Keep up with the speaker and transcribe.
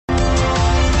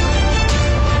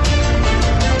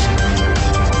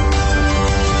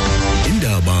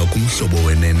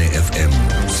FM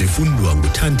sifundwa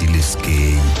nguThandile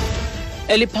Skey.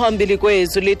 Eliphambili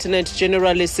kwezwi Lieutenant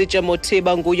General Sitya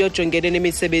Mothiba nguye ojongene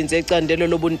nemisebenzi necandelo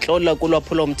lobuntlola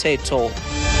kulwaphulo mthetho.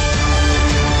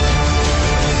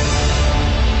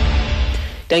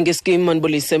 Dangeskim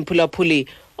manbulise mphulaphuli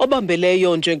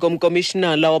obambelelyo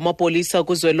njengomkomishinala wamapolisa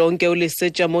kuzwelonke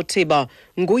uSitya Mothiba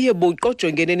nguye buqu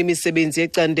ojongene nemisebenzi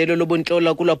necandelo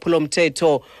lobuntlola kulwaphulo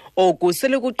mthetho. Oku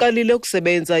sele kuqalile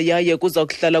ukusebenza yaye kuza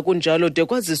kuhlala kunjalo de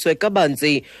kwaziswe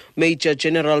kabanzi. Major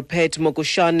General Pat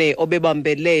Mokushane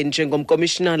obebambele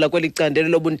njengomkomishinala kwelicandelo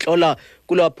lobuntlola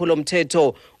kulwaphulo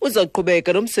mthetho uza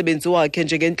kuqhubeka nomsebenzi wakhe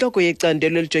njengentloko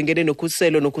yecandelo elijongene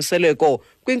nokhuseleko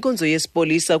kwinkonzo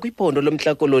yesipolisa kwiphondo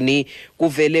lomntla-Koloni.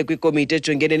 Kuvele kwikomiti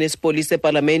ejongene nesipolisa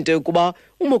epalamente ukuba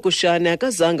uMokushane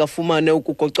akazange afumane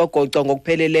ukugocwa-gocwa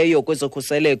ngokupheleleyo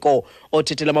kwezokhuseleko.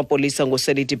 Othethela amapolisa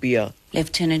nguSelitibia.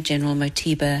 Lieutenant General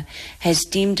Mothiba has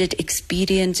deemed it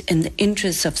expedient in the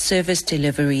interests of service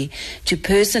delivery to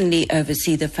personally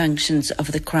oversee the functions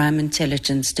of the Crime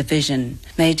Intelligence Division.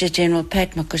 Major General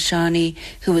Pat Mokushane,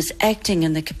 who is acting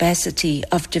in the capacity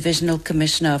of Divisional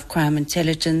Commissioner of Crime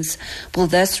Intelligence, will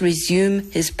thus resume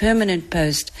his permanent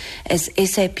post as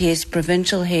SAPS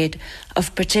Provincial Head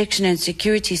of Protection and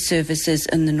Security Services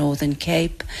in the Northern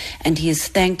Cape, and he is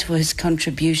thanked for his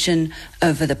contribution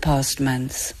over the past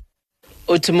months.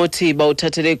 Mothiba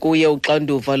uthathele kuye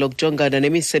uxanduva lokujongana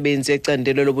nemisebenzi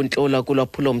yecandelo lobuntlola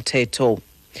kulwaphulo mthetho.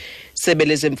 Sebe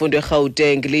lezemfundo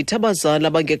eGauteng lithi abazali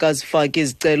abangekazifaki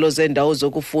izicelo zendawo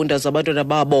zokufunda zabantwana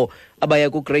babo abaya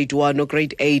ku-grade 1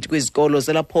 no-grade 8 kwizikolo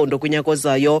zelaphondo kunyaka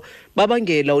ozayo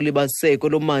babangela ulibaziseko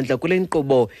lommandla kule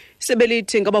nkqubo. Sebe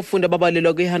lithi ngabafundi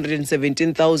ababalelwa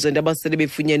kwi-117,000 abasele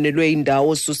befunyenelwe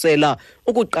indawo susela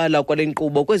ukuqala kwale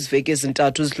nkqubo kweziveki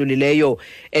ezintathu zidlulileyo.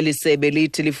 Eli sebe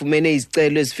lithi lifumene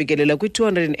izicelo ezifikelela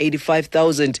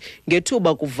kwi-285,000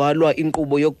 ngethuba kuvalwa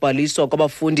inkqubo yokubhaliswa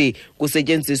kwabafundi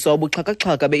kusetyenziswa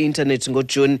ubuxhakaxhaka be-intanethi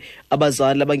ngoJuni.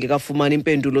 Abazali abangekafumani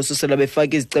impendulo susela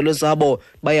befaka izicelo zabo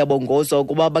bayabongozwa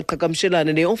ukuba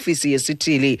baqhagamshelane neofisi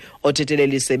yesithili.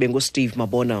 Othetheleli sebe nguSteve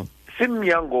Mabona.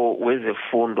 Simnyango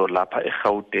wezefundo lapha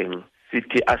eGauteng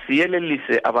sithi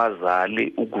asiyelelise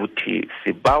abazali ukuthi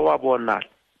sibawa bona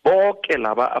bonke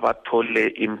laba abathole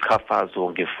imkhafazo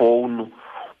ngefoni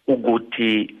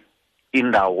ukuthi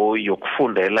indawo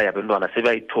yokufundela yabantwana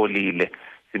sebayitholile,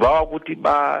 sibawa ukuthi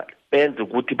benze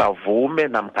ukuthi bavume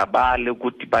namkhabale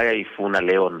ukuthi bayayifuna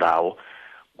leyo ndawo,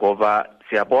 ngoba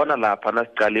siyabona lapha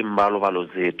nasiqala imbalobalo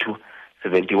zethu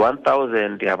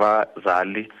 71,000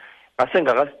 yabazali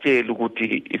basengakasitsheli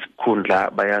ukuthi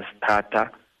isikhundla bayasithatha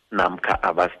namkha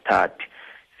abasithathi.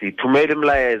 Sithumele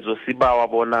imlayezo sibawa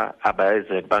bona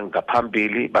abayeze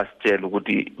bangaphambili basitshele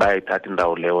ukuthi bayayithatha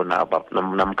indawo leyo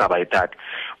namkha bayithathe.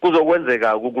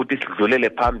 Kuzokwenzeka ukuthi sidlulele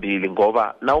phambili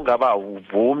ngoba na ungaba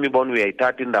uvumi bona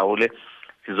uyayithatha indawo le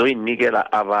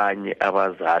sizoyinikela abanye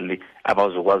abazali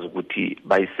abazokwazi ukuthi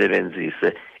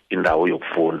bayisebenzise indawo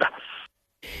yokufunda.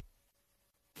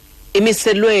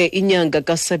 Imiselwe inyanga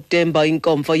kaSeptemba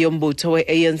inkomfa yombutho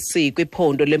we-ANC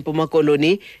kwiphondo leMpuma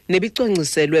Koloni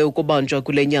nebicwangciselwe ukubanjwa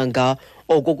kule nyanga.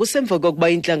 Oku kusemva kokuba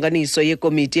intlanganiso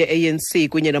yekomiti ye-ANC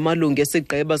kunye namalungu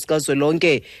esigqeba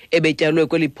sikazwelonke ebetyalwe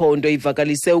kweli phondo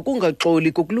ivakalise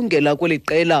ukungaxoli kukulungela kweli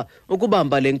qela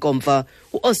ukubamba le nkomfa.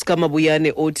 U-Oscar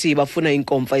Mabuyane othi bafuna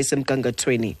inkomfa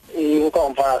esemgangathweni.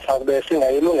 Inkomfa sakube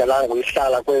singayilungelanga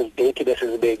uyihlala kwezi date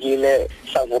besizibekile,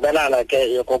 savubelana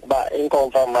ke yokuba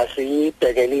inkomfa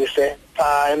masiyibhekelise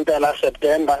empela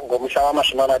September ngomhla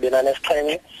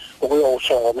wama-27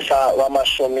 ukuyotsho ngomhla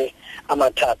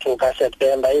wama-30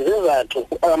 kaSeptemba. Izizathu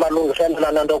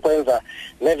amalungiselelo nanto kwenza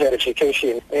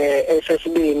ne-verification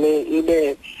esesibini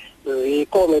ibe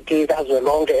ikomiti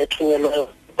kazwelonke ethunyelweyo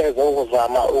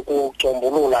ezokuzama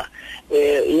ukucombulula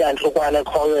iyanhlukwana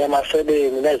ekhoyo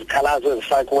emasebeni nezikhalazo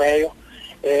ezifakiweyo.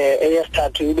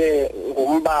 Eyesithathu ibe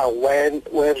ngumba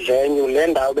wevenue le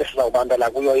ndawo besizawubambela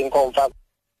kuyo inkomfa.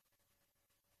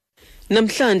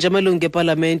 Namhlanje amalungu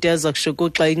epalamente aza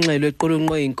kushukuxa ingxelo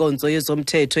equlunqwe inkonzo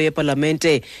yezomthetho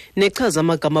yepalamente nechaza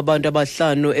amagama abantu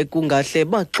abahlanu ekungahle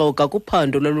baxoka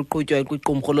kuphando loluqhutywa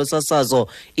kwiqumrhu losasazo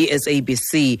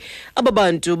iSABC. Aba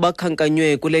bantu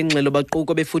bakhankanywe kule ngxelo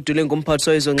baquko befudule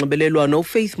ngumphathiswa wezonxibelelwano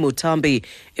uFaith Muthambi.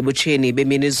 Ebutsheni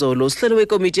bemini izolo usihlalo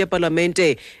wekomiti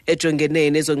yepalamente ejongene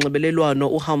nezonxibelelwano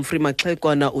uHumphrey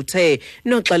Maxekwana uthe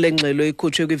noxa le ngxelo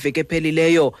ikhutshwe kwiveki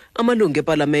ephelileyo amalungu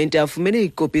epalamente afumene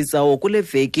iikopi zawo kule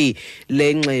veki.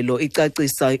 Le ngxelo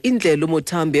icacisa indlela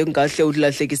uMothambi engahle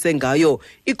ulahlekise ngayo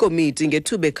ikomiti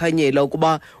ngethuba ekhanyela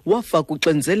ukuba wafaka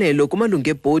uxinzelelo kumalungu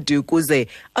ebhodi ukuze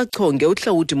achonge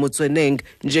uHlawuti Motsoeneng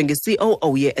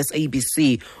njenge-COO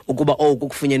ye-SABC. Ukuba oku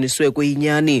kufunyaniswe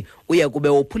kuyinyani, uya kube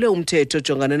wophule umthetho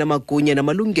ojongana namagunya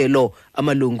namalungelo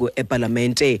amalungu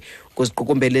epalamente.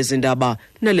 Kuziqukumbela ezindaba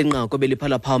nale nqaku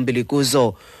beliphala phambili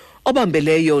kuzo.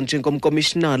 Obambelelyo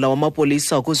njengomkomishinala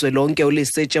wamapolisa kuzwelonke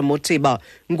uLisetja Mothiba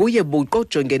nguye buqu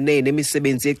ojongene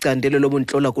nemisebenzi yecandelo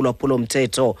lobuntlola kulwaphulo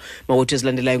mthetho. Mawuthi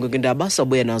ezilandelayo ngokindaba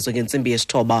sabuya nazo ngentsimbi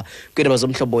yesithoba kwindaba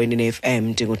zomhlobo weni ne-FM.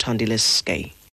 Ndinguthandile Skay.